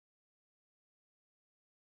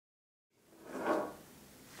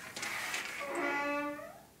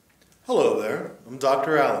Hello there, I'm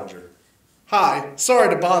Dr. Allinger. Hi,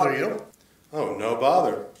 sorry to bother you. Oh, no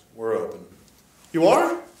bother. We're open. You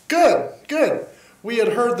are? Good, good. We had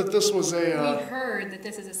heard that this was We heard that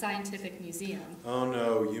this is a scientific museum. Oh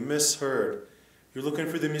no, you misheard. You're looking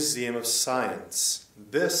for the Museum of Science.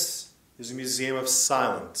 This is a Museum of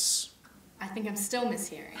Silence. I think I'm still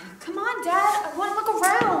mishearing. Come on, Dad. I want to look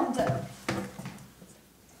around.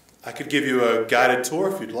 I could give you a guided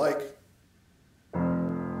tour if you'd like.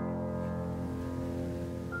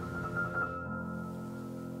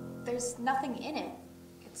 There's nothing in it.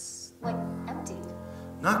 It's, like, empty.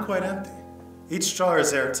 Not quite empty. Each jar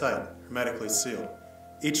is airtight, hermetically sealed.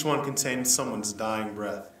 Each one contains someone's dying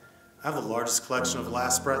breath. I have the largest collection of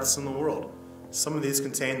last breaths in the world. Some of these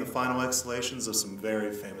contain the final exhalations of some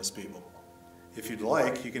very famous people. If you'd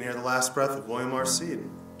like, you can hear the last breath of William R. Seed.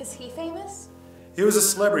 Is he famous? He was a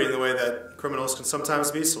celebrity in the way that criminals can sometimes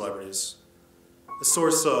be celebrities. A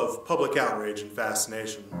source of public outrage and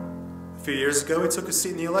fascination. A few years ago, he took a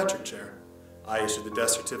seat in the electric chair. I issued the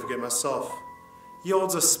death certificate myself. He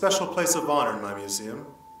holds a special place of honor in my museum.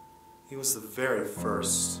 He was the very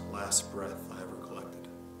first last breath I ever collected.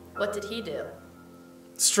 What did he do?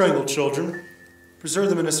 Strangle children. Preserve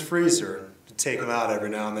them in his freezer. To take them out every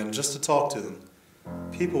now and then just to talk to them.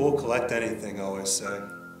 People will collect anything, I always say.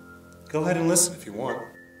 Go ahead and listen if you want.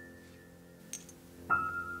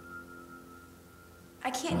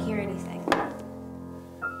 I can't hear anything.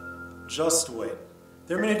 Just wait.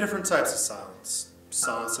 There are many different types of silence.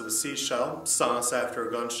 Silence of a seashell, silence after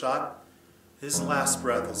a gunshot. His last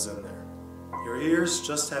breath is in there. Your ears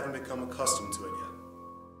just haven't become accustomed to it yet.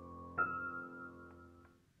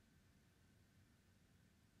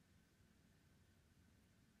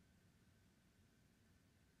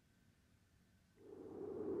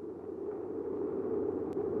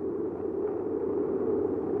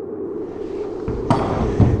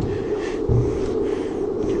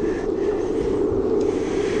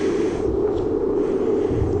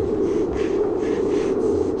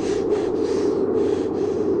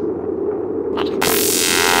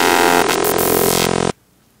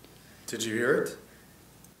 Did you hear it?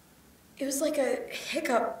 It was like a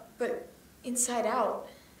hiccup, but inside out.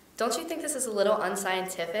 Don't you think this is a little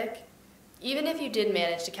unscientific? Even if you did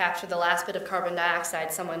manage to capture the last bit of carbon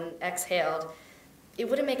dioxide someone exhaled, it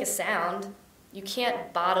wouldn't make a sound. You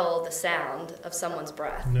can't bottle the sound of someone's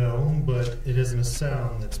breath. No, but it isn't a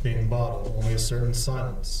sound that's being bottled, only a certain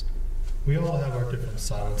silence. We all have our different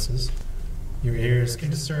silences. Your ears can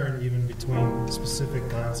discern even between specific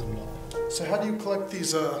kinds of noise. So how do you collect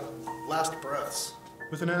these, last breaths?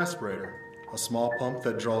 With an aspirator, a small pump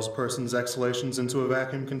that draws a person's exhalations into a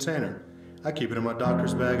vacuum container. I keep it in my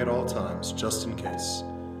doctor's bag at all times, just in case.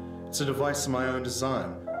 It's a device of my own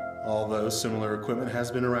design, although similar equipment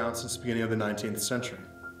has been around since the beginning of the 19th century.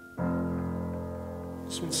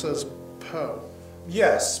 This one says Poe.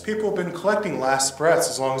 Yes, people have been collecting last breaths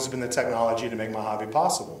as long as there's been the technology to make my hobby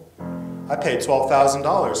possible. I paid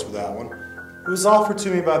 $12,000 for that one. It was offered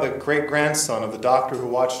to me by the great-grandson of the doctor who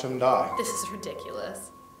watched him die. This is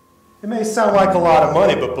ridiculous. It may sound like a lot of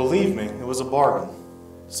money, but believe me, it was a bargain.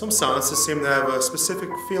 Some silences seem to have a specific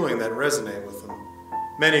feeling that resonate with them.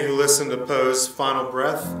 Many who listen to Poe's final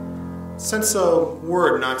breath sense a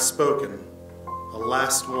word not spoken, a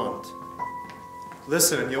last want.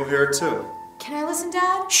 Listen and you'll hear it too. Can I listen,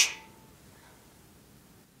 Dad? Shh!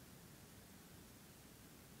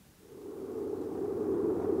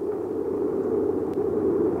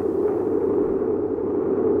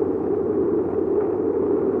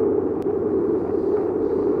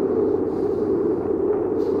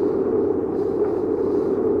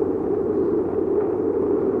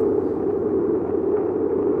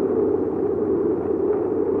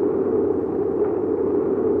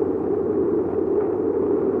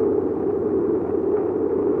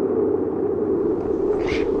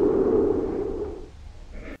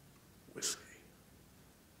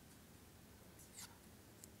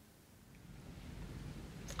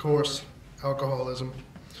 Of course, alcoholism.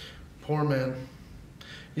 Poor man.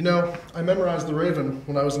 You know, I memorized The Raven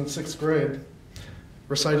when I was in 6th grade.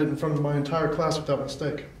 Recited in front of my entire class without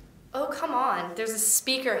mistake. Oh, come on. There's a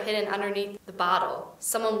speaker hidden underneath the bottle.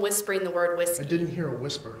 Someone whispering the word whiskey. I didn't hear a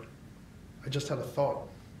whisper. I just had a thought.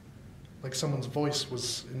 Like someone's voice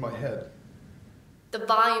was in my head. The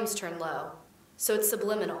volume's turned low, so it's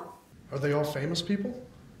subliminal. Are they all famous people?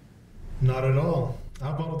 Not at all.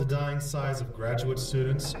 I bottled the dying sighs of graduate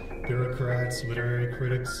students, bureaucrats, literary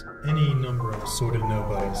critics, any number of assorted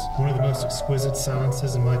nobodies. One of the most exquisite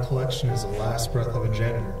silences in my collection is the last breath of a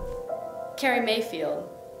janitor. Carrie Mayfield.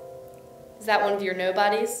 Is that one of your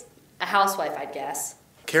nobodies? A housewife, I'd guess.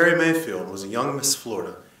 Carrie Mayfield was a young Miss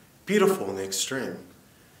Florida, beautiful in the extreme.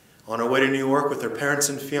 On her way to New York with her parents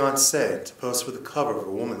and fiancé to pose for the cover of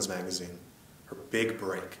a woman's magazine. Her big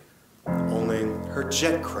break. Only her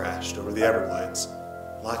jet crashed over the Everglades.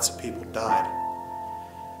 Lots of people died.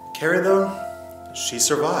 Carrie, though, she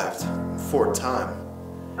survived for a time.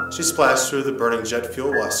 She splashed through the burning jet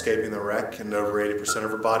fuel while escaping the wreck, and over 80%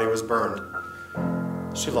 of her body was burned.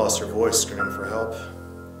 She lost her voice screaming for help.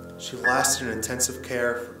 She lasted in intensive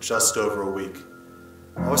care for just over a week.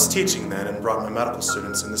 I was teaching then and brought my medical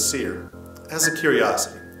students in to see her, as a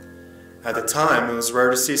curiosity. At the time, it was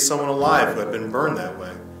rare to see someone alive who had been burned that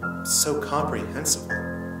way, so comprehensively.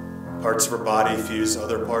 Parts of her body fused to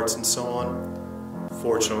other parts and so on.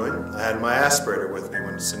 Fortunately, I had my aspirator with me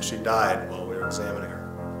since she died while we were examining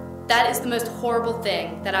her. That is the most horrible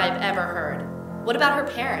thing that I've ever heard. What about her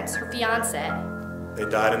parents, her fiancé? They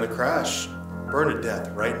died in the crash, burned to death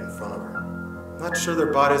right in front of her. Not sure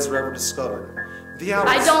their bodies were ever discovered. The hours...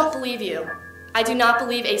 I don't believe you. I do not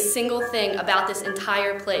believe a single thing about this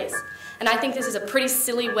entire place. And I think this is a pretty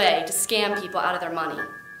silly way to scam people out of their money.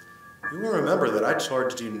 You will remember that I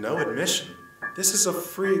charged you no admission. This is a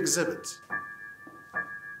free exhibit.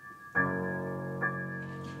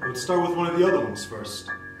 Let's start with one of the other ones first.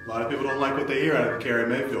 A lot of people don't like what they hear out of the Carrie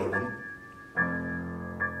Mayfield one.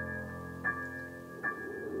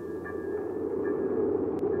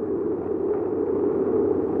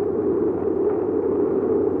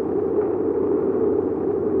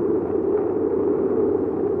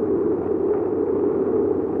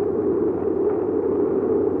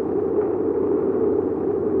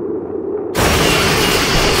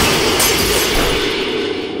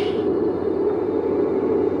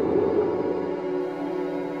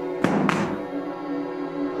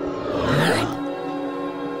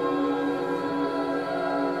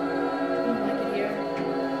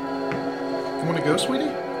 You want to go, sweetie?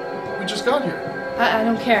 We just got here. I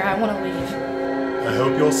don't care. I want to leave. I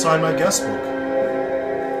hope you'll sign my guest book.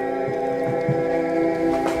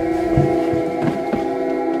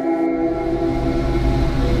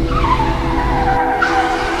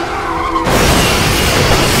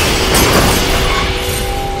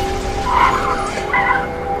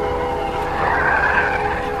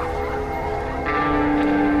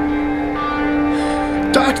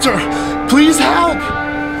 Doctor, please help!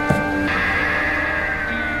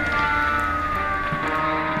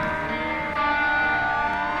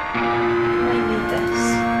 I need this.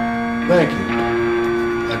 Thank you.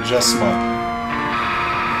 I just might.